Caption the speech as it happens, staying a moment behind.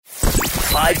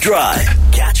5 Drive.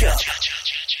 Catch up.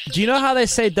 Do you know how they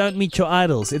say don't meet your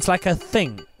idols? It's like a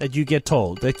thing that you get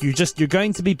told that you're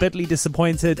going to be bitterly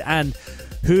disappointed, and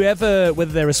whoever,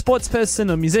 whether they're a sports person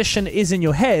or musician, is in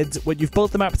your head, what you've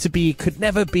built them up to be could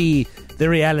never be the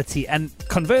reality. And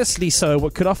conversely, so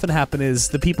what could often happen is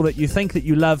the people that you think that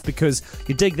you love because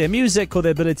you dig their music or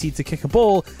their ability to kick a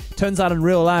ball, turns out in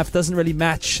real life doesn't really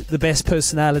match the best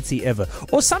personality ever.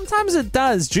 Or sometimes it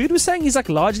does. Jude was saying he's like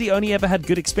largely only ever had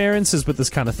good experiences with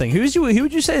this kind of thing. Who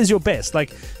would you say is your best?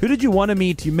 Like, who did you want to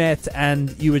meet, you met,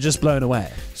 and you were just blown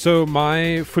away? So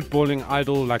my footballing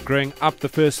idol, like growing up, the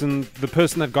person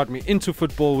that got me into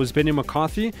football was Benny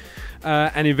McCarthy.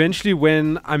 And eventually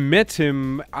when I met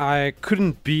him, I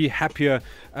couldn't be happier.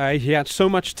 He had so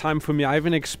much time for me. I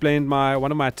even explained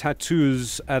one of my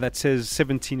tattoos that says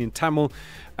 17 in Tamil.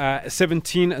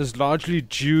 17 is largely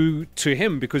due to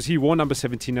him because he wore number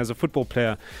 17 as a football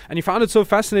player. And he found it so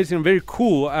fascinating and very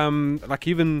cool. Like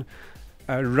even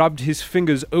rubbed his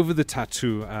fingers over the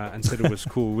tattoo and said it was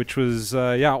cool, which was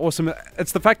awesome.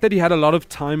 It's the fact that he had a lot of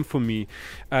time for me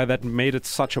that made it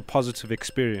such a positive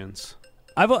experience.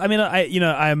 I'm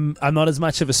not as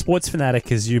much of a sports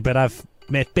fanatic as you, but I've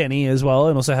met Benny as well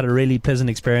and also had a really pleasant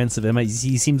experience of him.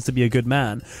 He seems to be a good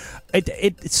man.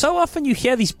 It so often you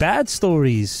hear these bad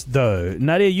stories, though.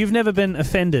 Nadia, you've never been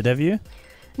offended, have you?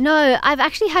 No, I've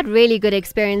actually had really good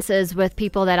experiences with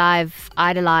people that I've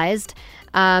idolized.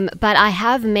 But I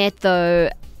have met, though,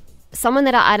 someone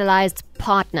that I idolized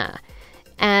partner.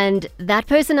 And that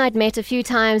person I'd met a few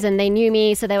times and they knew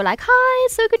me. So they were like, hi,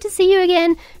 it's so good to see you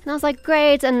again. And I was like,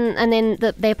 great. And then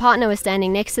their partner was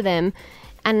standing next to them.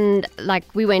 And like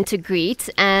we went to greet.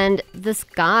 And this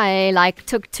guy like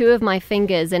took 2 of my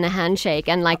fingers in a handshake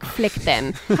and like flicked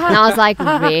them. And I was like,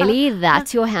 really?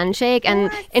 That's your handshake?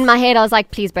 And in my head, I was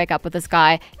like, please break up with this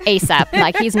guy ASAP.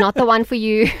 Like, he's not the one for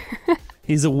you.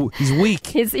 He's weak.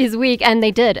 He's weak, and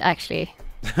they did actually.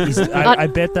 I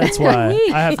bet that's why.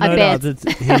 I have no doubt that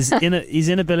his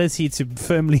inability to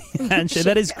firmly handshake.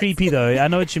 That is creepy, though. I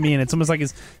know what you mean. It's almost like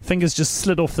his fingers just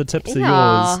slid off the tips of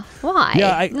yours. Why?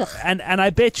 Yeah, and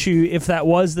I bet you if that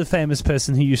was the famous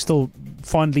person who you still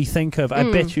fondly think of, I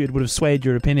bet you it would have swayed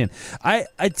your opinion.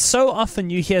 It's so often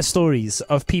you hear stories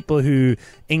of people who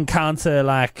encounter,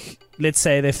 like, let's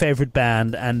say their favorite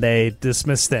band and they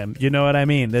dismiss them. You know what I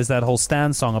mean? There's that whole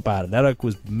Stan song about it. That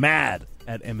was mad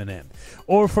at Eminem.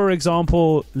 Or, for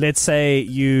example, let's say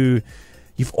you've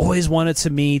always wanted to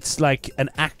meet like an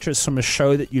actress from a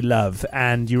show that you love,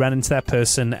 and you run into that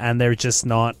person and they're just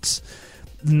not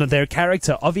their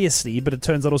character, obviously, but it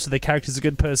turns out also their character's a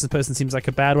good person. The person seems like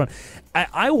a bad one.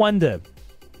 I wonder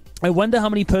how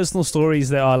many personal stories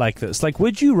there are like this. Like,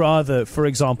 would you rather, for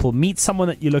example, meet someone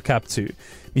that you look up to,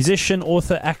 musician,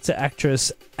 author, actor,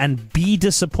 actress, and be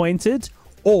disappointed,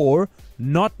 or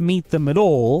not meet them at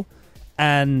all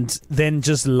and then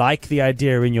just like the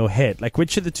idea in your head? Like,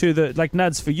 which of the two, like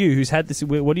Nads, for you, who's had this,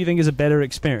 what do you think is a better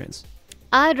experience?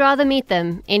 I'd rather meet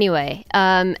them anyway.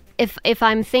 If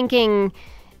I'm thinking,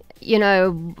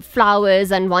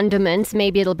 flowers and wonderments,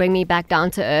 maybe it'll bring me back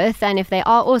down to earth. And if they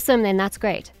are awesome, then that's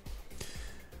great.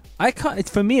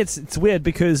 For me, it's weird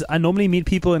because I normally meet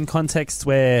people in contexts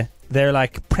where they're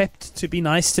like prepped to be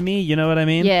nice to me. You know what I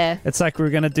mean? Yeah. It's like we're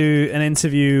going to do an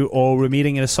interview or we're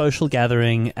meeting at a social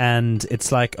gathering and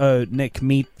it's like, oh, Nick,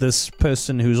 meet this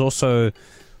person who's also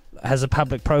has a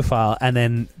public profile, and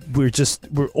then we're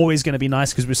always going to be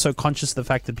nice because we're so conscious of the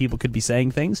fact that people could be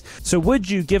saying things. So would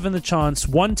you, given the chance,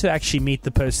 want to actually meet the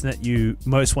person that you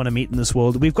most want to meet in this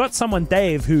world? We've got someone,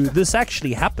 Dave, who this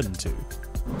actually happened to.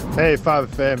 Hey,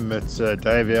 5FM, it's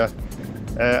Dave here.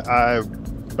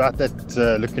 About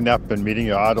that looking up and meeting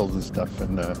your idols and stuff.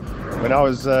 And when I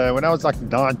was like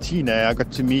 19, I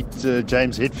got to meet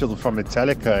James Hetfield from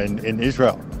Metallica in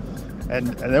Israel. And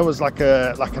that was like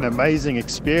an amazing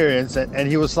experience, and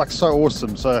he was like so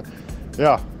awesome. So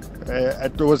yeah,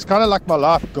 it was kind of like my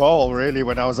life goal really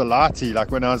when I was a latte,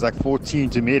 like when I was like 14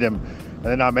 to meet him, and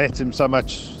then I met him so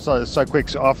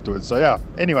quick afterwards. So yeah,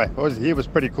 anyway, he was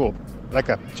pretty cool.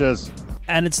 Lekker, cheers.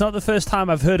 And it's not the first time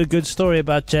I've heard a good story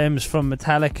about James from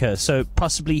Metallica, so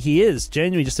possibly he is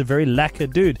genuinely just a very lacquer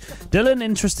dude. Dylan,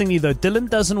 interestingly though, Dylan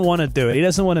doesn't want to do it. He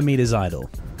doesn't want to meet his idol.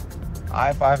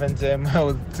 Hi, 5 and Tim.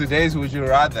 Today's Would You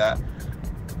Rather.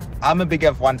 I'm a big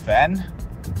F1 fan,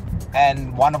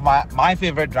 and one of my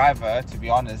favorite driver, to be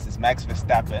honest, is Max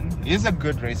Verstappen. He's a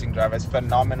good racing driver. He's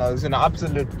phenomenal. He's an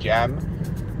absolute gem.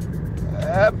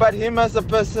 But him as a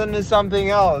person is something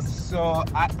else. So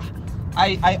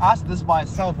I asked this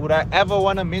myself, would I ever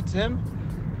want to meet him?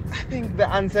 I think the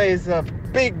answer is a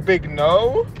big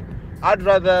no. I'd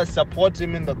rather support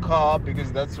him in the car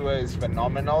because that's where he's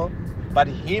phenomenal. But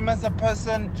him as a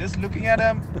person, just looking at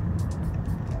him,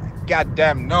 god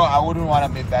damn, no, I wouldn't want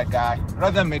to meet that guy.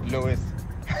 Rather meet Lewis.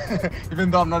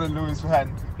 Even though I'm not a Lewis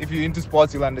fan. If you're into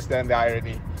sports, you'll understand the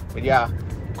irony. But yeah,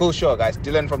 cool show, guys.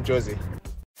 Dylan from Jersey.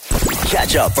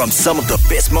 Catch up from some of the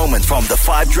best moments from the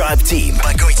 5 Drive team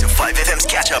by going to 5FM's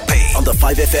catch-up page on the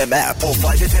 5FM app or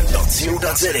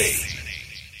 5FM.co.za.